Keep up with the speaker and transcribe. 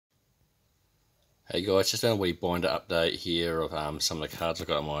Hey guys, just doing a wee binder update here of some of the cards I've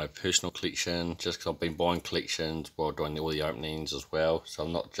got in my personal collection, just because I've been buying collections while doing all the openings as well, so I've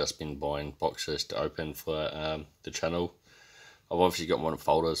not just been buying boxes to open for the channel. I've obviously got one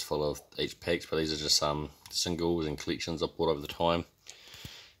folders full of each packs, but these are just some singles and collections I've bought over the time.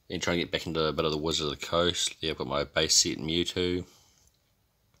 And trying to get back into a bit of the Wizard of the Coast. Yeah, I've got my base set Mewtwo,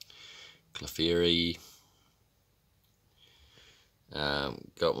 Clefairy,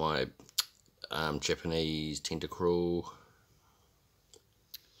 got my Japanese Tentacruel,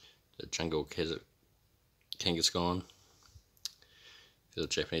 the Jungle Kangaskhan, the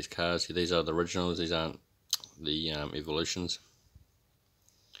Japanese cards. These are the originals, these aren't the evolutions.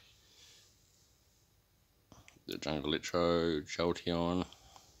 The Jungle Electro, Jolteon,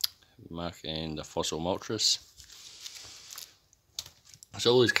 Muck, and the Fossil Moltres.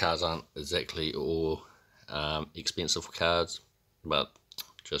 So all these cards aren't exactly all expensive cards, but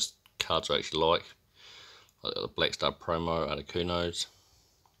just cards I actually like the Black Star promo, Articunos,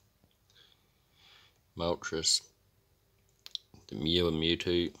 Moltres, the Mew and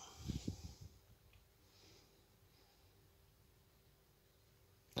Mewtwo,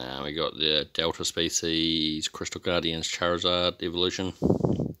 we got the Delta Species Crystal Guardians Charizard evolution.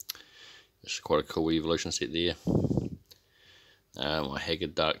 It's quite a cool evolution set there. My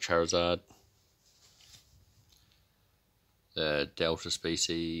Haggard Dark Charizard, the Delta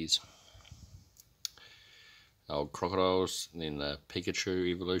Species old Crocodiles, and then the Pikachu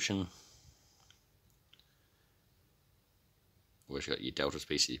evolution, which got your Delta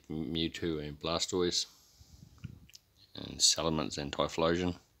Species Mewtwo and Blastoise, and Salamence and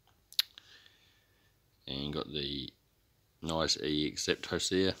Typhlosion, and got the nice EX Zapdos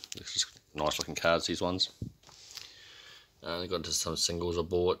there. This is nice looking cards, these ones. I got into some singles I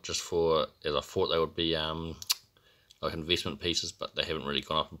bought just for, as I thought they would be like investment pieces, but they haven't really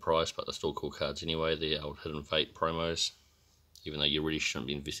gone up in price, but they're still cool cards anyway. They're old Hidden Fate promos, even though you really shouldn't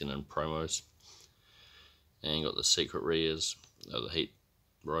be investing in promos. And got the Secret Rares of the Heat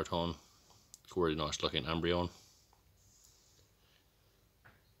Rotom, really nice looking Umbreon.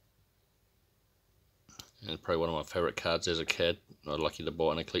 And probably one of my favourite cards as a kid, I was lucky to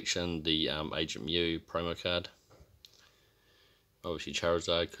buy in a collection, the Agent Mew promo card. Obviously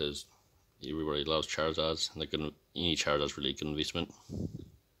Charizard, because everybody loves Charizards, and they're good, any Charizard's really a good investment.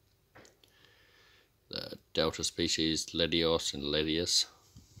 The Delta Species Latios and Latias.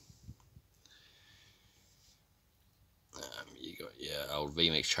 You got your old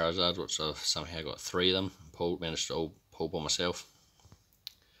VMAX Charizard, which I've somehow got 3 of them, managed to all pull by myself.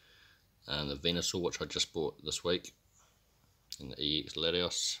 And the Venusaur, which I just bought this week, and the EX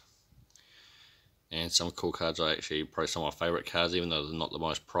Latios. And some cool cards I actually, probably some of my favourite cards, even though they're not the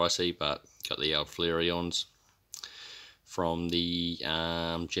most pricey, but got the old Flareons from the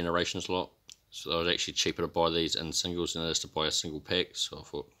Generations lot. So it was actually cheaper to buy these in singles than it is to buy a single pack. So I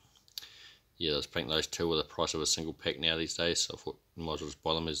thought, yeah, let's think those two with the price of a single pack now these days. So I thought you might as well just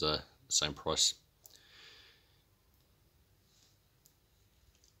buy them as the same price.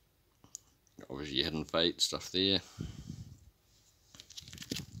 Obviously your Hidden Fate stuff there.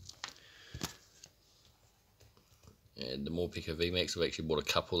 And the Morpeko VMAX, I've actually bought a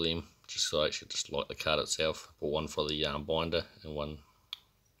couple of them, just so I actually just like the card itself. I bought one for the binder and one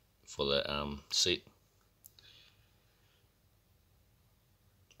for the set.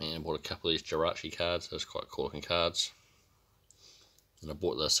 And I bought a couple of these Jirachi cards, those quite cool looking cards. And I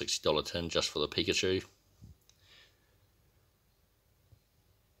bought the $60 tin just for the Pikachu.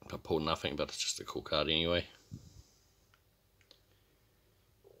 I pulled nothing, but it's just a cool card anyway.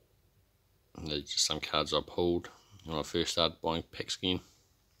 And these are just some cards I pulled when I first started buying packs again.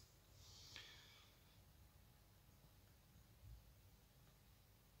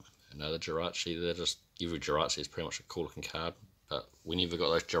 Another Jirachi, they're just, every Jirachi is pretty much a cool looking card, but we never got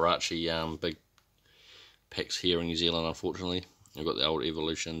those Jirachi big packs here in New Zealand, unfortunately. We've got the old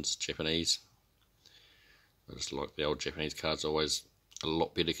Evolutions Japanese. I just like the old Japanese cards, always a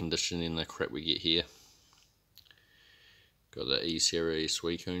lot better condition than the crap we get here. Got the E-Series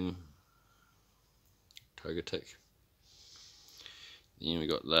Suicune, Togetic. Then we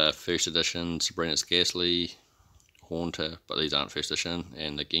got the first edition Sabrina's Ghastly, Haunter, but these aren't first edition,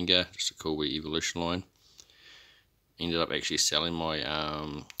 and the Gengar, just a cool wee evolution line. Ended up actually selling my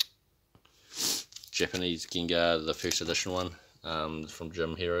Japanese Gengar, the first edition one, from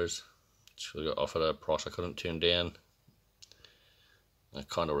Gym Heroes. So I got offered a price I couldn't turn down. I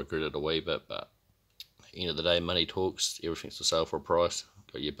kind of regret it a wee bit, but at the end of the day, money talks, everything's for sale for a price.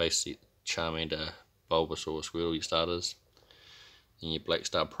 Got your base set Charmander, Bulbasaur, Squirtle, your starters. And your Black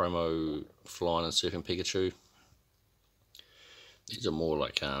Star promo Flying and Surfing Pikachu. These are more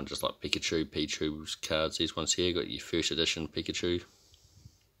like just like Pikachu, Pichu's cards. These ones here got your first edition Pikachu.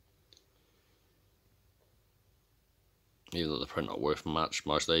 Even though the print not worth much,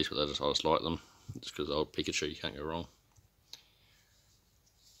 most of these, but I just like them. Just because old Pikachu, you can't go wrong.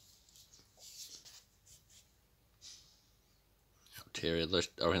 Terrier,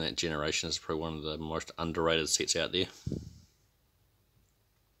 I reckon that generation is probably one of the most underrated sets out there.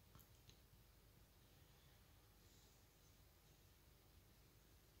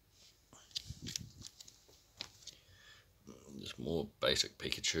 Just more basic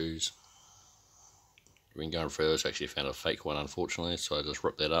Pikachus. When going through this, I actually found a fake one, unfortunately, so I just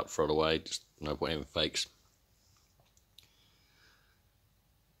ripped that up, threw it away. Just no point having fakes.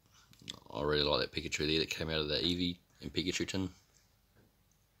 I really like that Pikachu there that came out of the Eevee and Pikachu tin.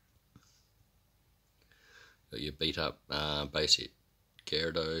 Got your beat up basic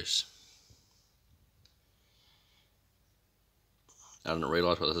Gyarados. I didn't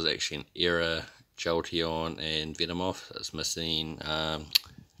realise, but this is actually an Era, Jolteon and Venomoth. It's missing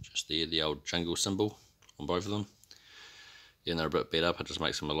just there, the old jungle symbol on both of them. Yeah, they're a bit beat up, it just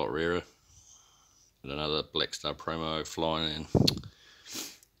makes them a lot rarer. And another Black Star promo, Flying and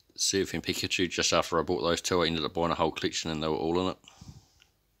Surfing Pikachu. Just after I bought those two, I ended up buying a whole collection and they were all in it.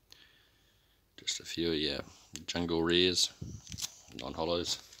 Just a few, yeah, jungle rares,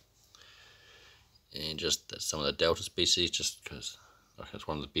 non-hollows. And just some of the Delta species, just because I think it's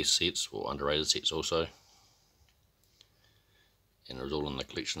one of the best sets, or underrated sets also. And it was all in the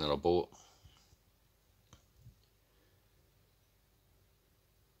collection that I bought.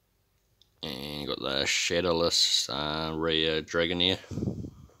 And you got the Shadowless rare Dragonair.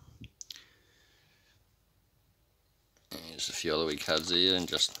 And just a few other wee cards there, and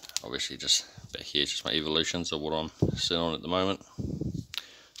just obviously just back here, just my evolutions of what I'm sitting on at the moment.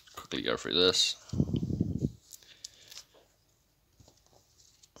 Quickly go through this.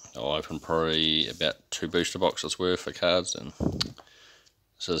 I'll open probably about 2 booster boxes worth of cards, and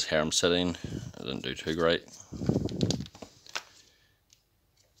this is how I'm sitting. I didn't do too great.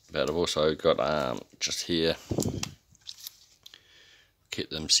 But I've also got just here, kept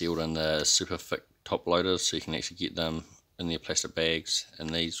them sealed in the super thick top loaders, so you can actually get them in their plastic bags in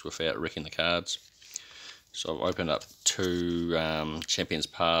these without wrecking the cards. So I've opened up 2 Champions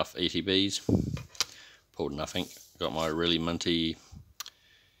Path ETBs, pulled nothing. Got my really minty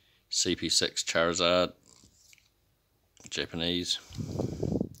CP6 Charizard, Japanese.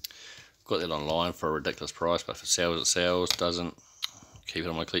 Got that online for a ridiculous price, but if it sells, it sells. Doesn't, keep it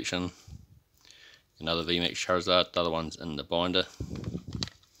on my collection. Another VMAX Charizard, the other one's in the binder.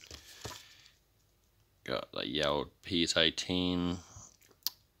 Got the Yale PSA 10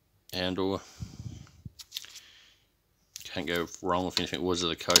 handle. Can't go wrong with anything Wizards of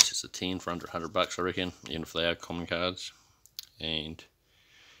the Coast. It's a 10 for under $100 I reckon, even if they are common cards. And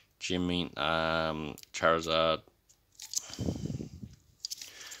Gem Mint Charizard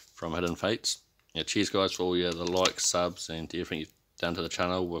from Hidden Fates. Yeah, cheers guys for all the likes, subs, and everything you've done to the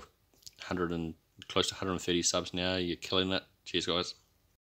channel. With close to 130 subs now. You're killing it. Cheers guys.